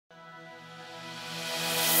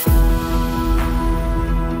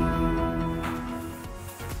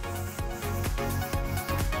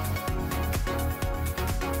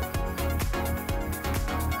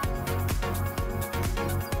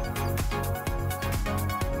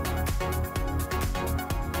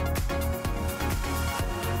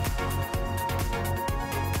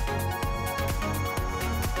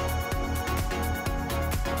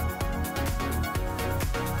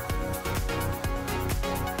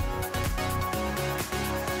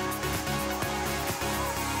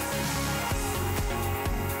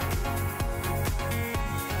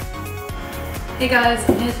Hey guys,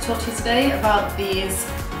 I'm here to talk to you today about these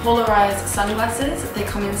polarized sunglasses. They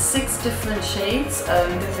come in 6 different shades,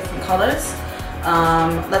 different colors.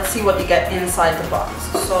 Let's see what you get inside the box.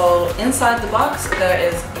 So inside the box there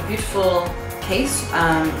is a beautiful case,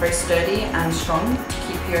 very sturdy and strong to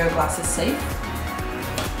keep your glasses safe.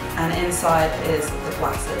 And inside is the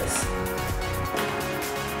glasses.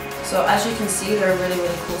 So as you can see, they're really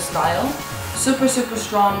cool style. Super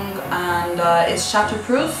strong, and it's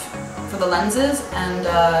shatterproof for the lenses, and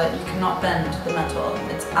you cannot bend the metal.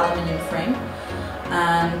 It's aluminium frame,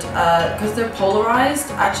 and because they're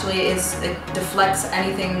polarized, actually it deflects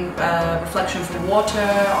anything reflection from water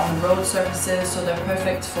on road surfaces, so they're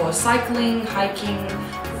perfect for cycling, hiking,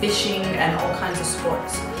 fishing, and all kinds of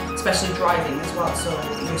sports, especially driving as well, so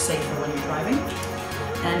you're safer when you're driving.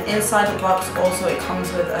 And inside the box also it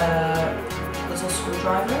comes with a little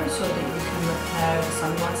screwdriver so that you can repair the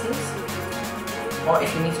sunglasses, or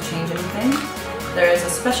if you need to change anything. There is a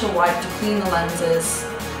special wipe to clean the lenses,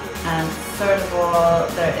 and third of all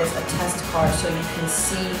there is a test card so you can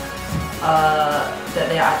see that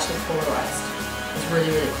they are actually polarized. It's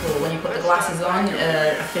really cool. When you put the glasses on,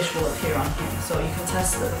 a fish will appear on here, so you can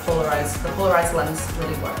test that the polarized lens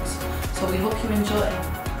really works. So we hope you enjoy.